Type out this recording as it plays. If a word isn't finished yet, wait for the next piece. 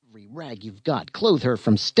rag you've got. Clothe her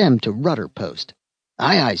from stem to rudder post."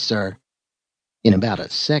 "Aye, aye, sir." In about a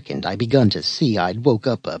second, I begun to see I'd woke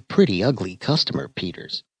up a pretty ugly customer,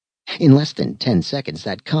 Peters. In less than 10 seconds,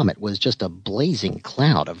 that comet was just a blazing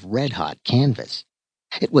cloud of red-hot canvas.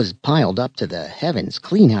 It was piled up to the heavens,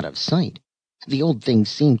 clean out of sight. The old thing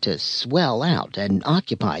seemed to swell out and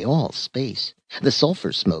occupy all space. The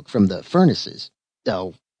sulfur smoke from the furnaces,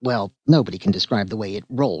 oh, well, nobody can describe the way it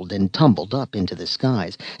rolled and tumbled up into the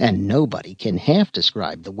skies, and nobody can half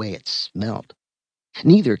describe the way it smelt.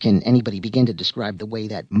 Neither can anybody begin to describe the way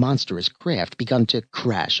that monstrous craft begun to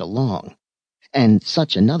crash along. And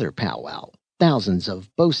such another powwow. Thousands of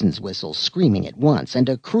bosun's whistles screaming at once, and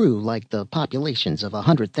a crew like the populations of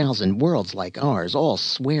 100,000 worlds like ours, all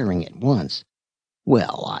swearing at once.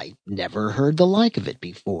 Well, I never heard the like of it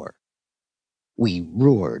before. We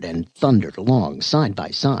roared and thundered along side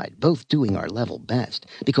by side, both doing our level best,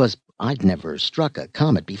 because I'd never struck a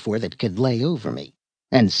comet before that could lay over me,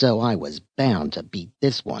 and so I was bound to beat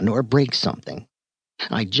this one or break something.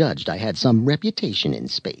 I judged I had some reputation in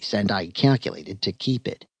space, and I calculated to keep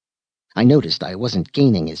it. I noticed I wasn't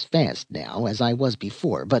gaining as fast now as I was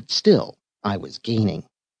before, but still, I was gaining.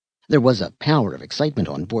 There was a power of excitement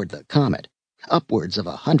on board the comet. Upwards of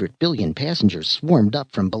 100 billion passengers swarmed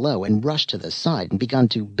up from below and rushed to the side and begun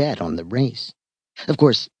to bet on the race. Of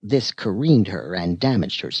course, this careened her and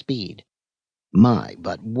damaged her speed. My,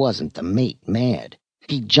 but wasn't the mate mad!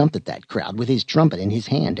 He jumped at that crowd with his trumpet in his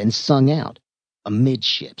hand and sung out,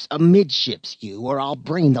 amidships, you, or I'll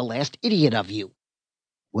brain the last idiot of you."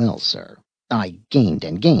 Well, sir, I gained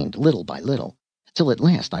and gained, little by little, till at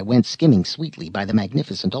last I went skimming sweetly by the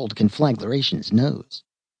magnificent old conflagration's nose.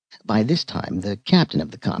 By this time the captain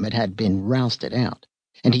of the comet had been rousted out,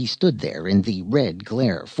 and he stood there in the red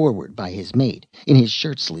glare forward by his mate, in his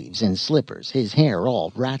shirt-sleeves and slippers, his hair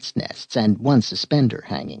all rat's nests, and one suspender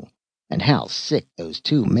hanging. And how sick those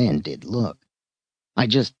two men did look! I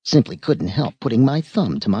just simply couldn't help putting my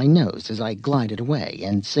thumb to my nose as I glided away,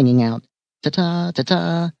 and singing out, "Ta-ta,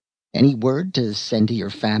 ta-ta, any word to send to your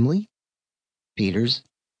family?" Peters,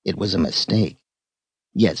 it was a mistake.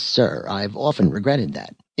 Yes, sir, I've often regretted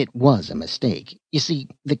that. It was a mistake. You see,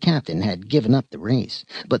 the captain had given up the race,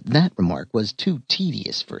 but that remark was too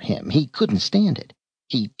tedious for him. He couldn't stand it.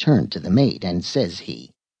 He turned to the mate, and says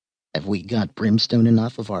he, "Have we got brimstone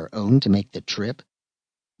enough of our own to make the trip?"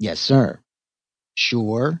 "Yes, sir."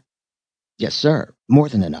 "Sure?" "Yes, sir, more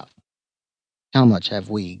than enough." "How much have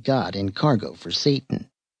we got in cargo for Satan?"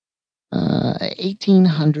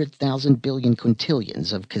 1,800,000 billion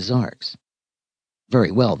quintillions of Kazarks."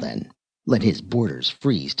 "Very well, then. Let his borders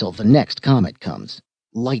freeze till the next comet comes.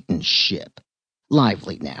 Lighten ship.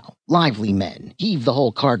 Lively now, lively, men. Heave the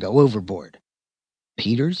whole cargo overboard."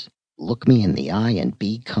 Peters, look me in the eye and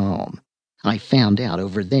be calm. I found out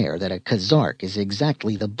over there that a Kazark is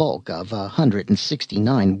exactly the bulk of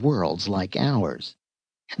 169 worlds like ours.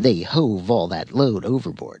 They hove all that load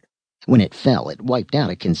overboard. When it fell, it wiped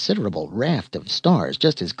out a considerable raft of stars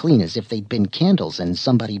just as clean as if they'd been candles and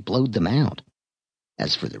somebody blowed them out.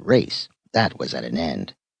 As for the race, that was at an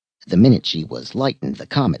end. The minute she was lightened, the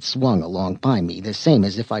comet swung along by me, the same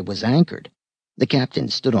as if I was anchored. The captain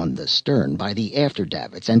stood on the stern by the after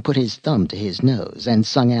davits and put his thumb to his nose and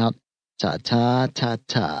sung out, "Ta-ta,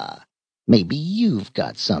 ta-ta. Maybe you've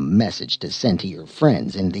got some message to send to your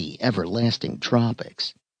friends in the everlasting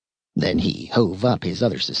tropics." Then he hove up his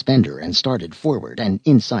other suspender and started forward, and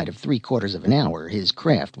inside of 3/4 of an hour his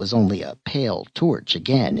craft was only a pale torch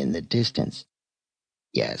again in the distance.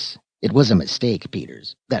 Yes, it was a mistake,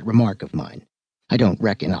 Peters, that remark of mine. I don't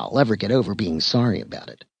reckon I'll ever get over being sorry about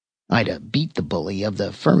it. I'd 'a' beat the bully of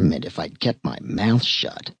the firmament if I'd kept my mouth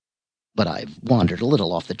shut. But I've wandered a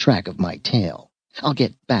little off the track of my tale. I'll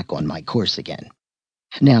get back on my course again.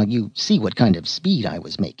 Now you see what kind of speed I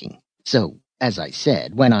was making. So, as I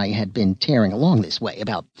said, when I had been tearing along this way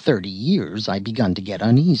about 30 years, I begun to get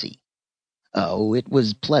uneasy. Oh, it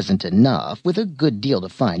was pleasant enough, with a good deal to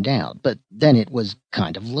find out, but then it was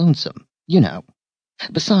kind of lonesome, you know.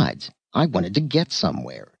 Besides, I wanted to get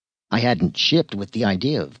somewhere. I hadn't shipped with the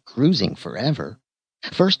idea of cruising forever.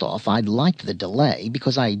 First off, I liked the delay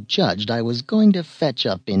because I judged I was going to fetch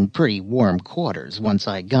up in pretty warm quarters once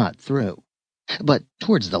I got through. But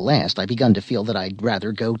towards the last I begun to feel that I'd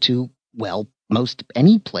rather go to, well, most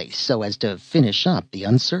any place so as to finish up the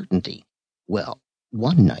uncertainty. Well,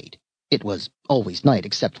 one night, it was always night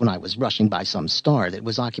except when I was rushing by some star that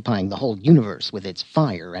was occupying the whole universe with its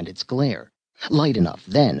fire and its glare. Light enough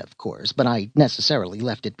then, of course, but I necessarily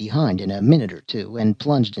left it behind in a minute or two and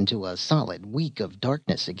plunged into a solid week of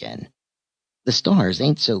darkness again. The stars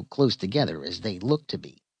ain't so close together as they look to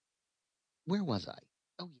be. Where was I?